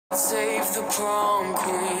Save the prom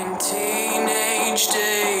queen, teenage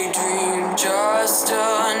daydream, just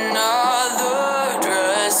another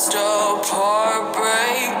dressed up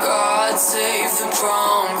heartbreak. God save the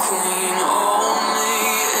prom queen,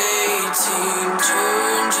 only 18,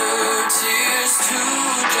 turned her tears to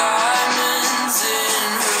diamonds in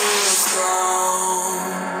her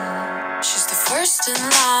crown. She's the first in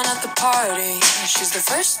line at the party, she's the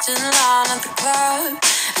first in line at the club.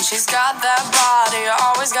 And she's got that body,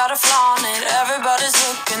 always gotta flaunt it, everybody's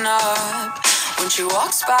looking up. When she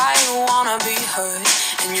walks by, you wanna be her,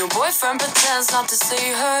 and your boyfriend pretends not to see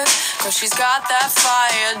her, cause she's got that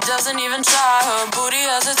fire, doesn't even try. Her booty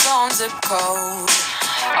has its own zip code.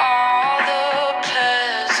 All the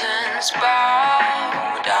peasants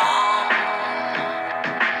bow down.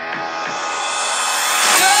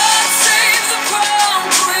 God save the prom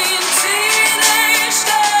queen, teenage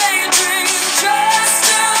daydream, just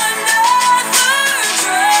another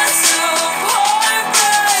dressed up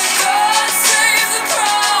heartbreak. God save the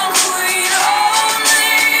prom queen,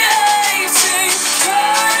 only 18,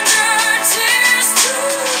 turned her tears to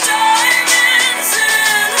diamonds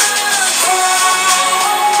in her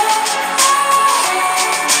crown.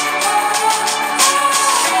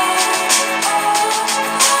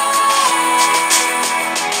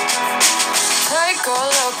 Take a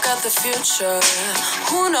look at the future,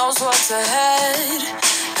 who knows what's ahead?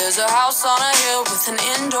 There's a house on a hill with an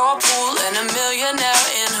indoor pool and a millionaire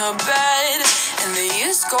in her bed. And the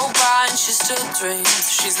years go by and she still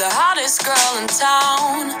dreams she's the hottest girl in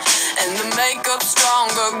town. And the makeup's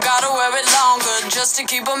stronger, gotta wear it longer just to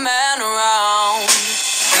keep a man around.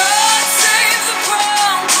 God save the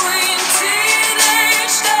prom queen,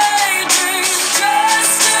 teenage daydream,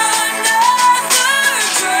 just another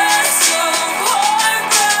dressed up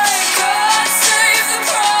heartbreak. God save the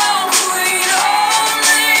prom queen,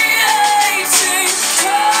 only 18,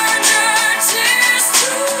 turned her tears to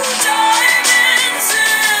diamonds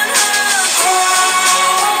in her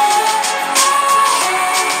crown.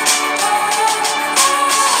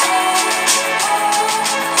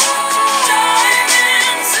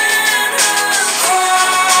 Diamonds in her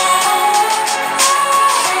crown.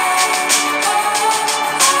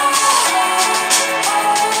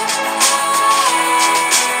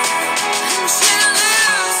 And she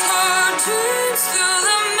lives her dreams through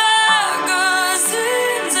the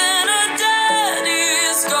magazines, and her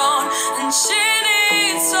daddy's gone, and she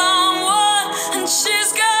needs someone, and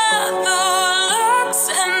she's got the looks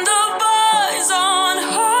and the boys on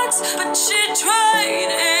hooks, but she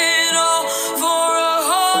traded it all for a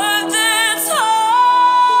heart that's whole.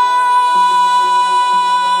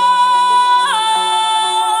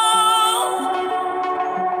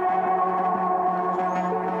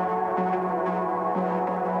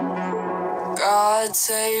 God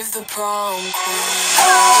save the prom queen.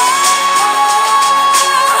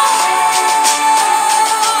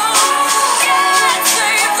 God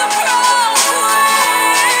save the prom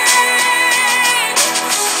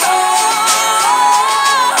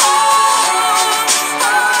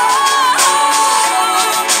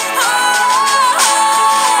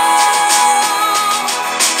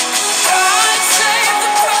God save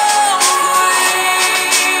the prom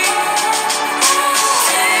queen.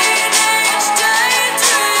 Teenage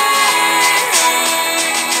daydream.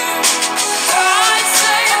 God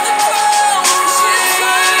save the prom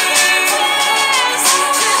queen. She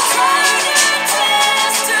turned her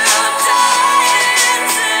tears to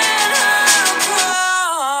diamonds in her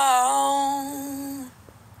crown.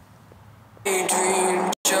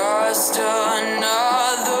 Daydream, just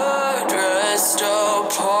another dressed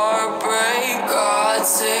up heartbreak. God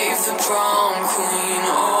save the prom queen,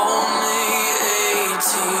 only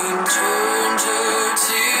 18, turned her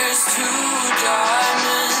tears to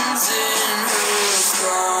diamonds in her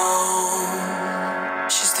crown.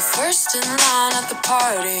 She's the first in line at the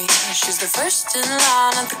party, she's the first in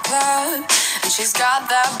line at the club. And she's got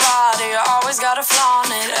that body, always gotta flaunt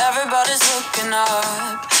it, everybody's looking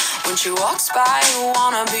up. When she walks by, you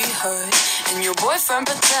wanna be her, and your boyfriend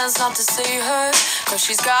pretends not to see her, cause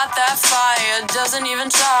she's got that fire, doesn't even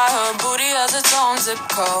try. Her booty has its own zip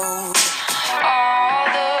code. All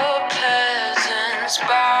the peasants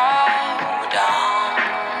bow down.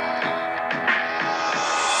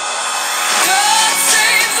 God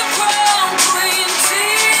save the prom queen,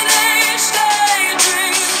 teenage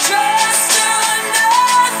daydream, just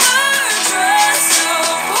another dressed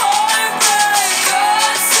up heartbreak.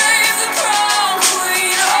 God save the prom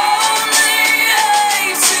queen, only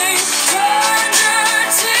 18, turned her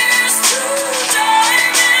tears to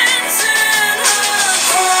diamonds in her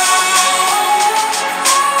crown.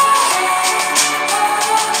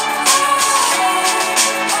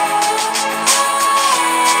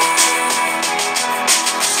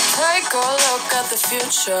 at the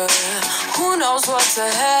future. Who knows what's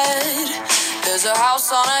ahead? There's a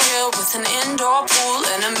house on a hill with an indoor pool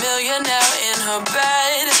and a millionaire in her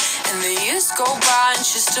bed. And the years go by and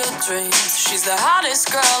she still dreams she's the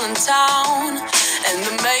hottest girl in town. And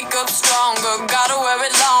the makeup's stronger, gotta wear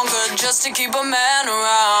it longer just to keep a man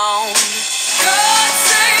around. God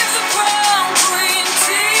save the prom queen,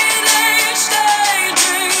 teenage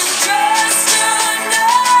daydream, just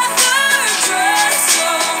another dress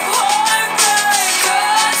of heartbreak.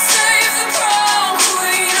 God save the prom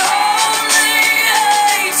queen, only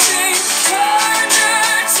 18, turned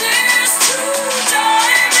her tears to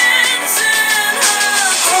diamonds in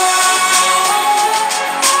her crown.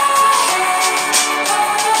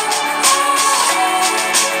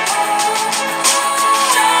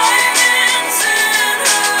 Diamonds in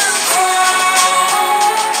her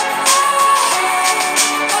crown.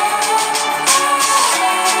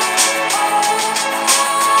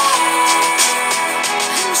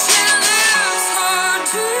 And she lives her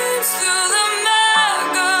dreams through the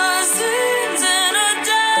magazines, and her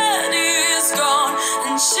daddy's gone,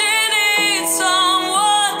 and she needs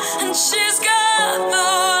someone, and she's got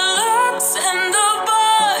the looks and the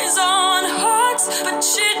boys on hooks, but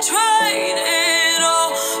she traded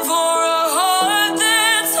all for a heart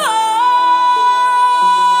that's whole.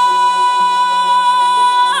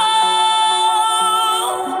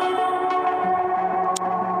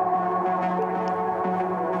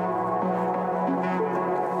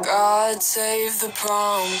 God save the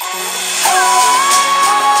prom queen.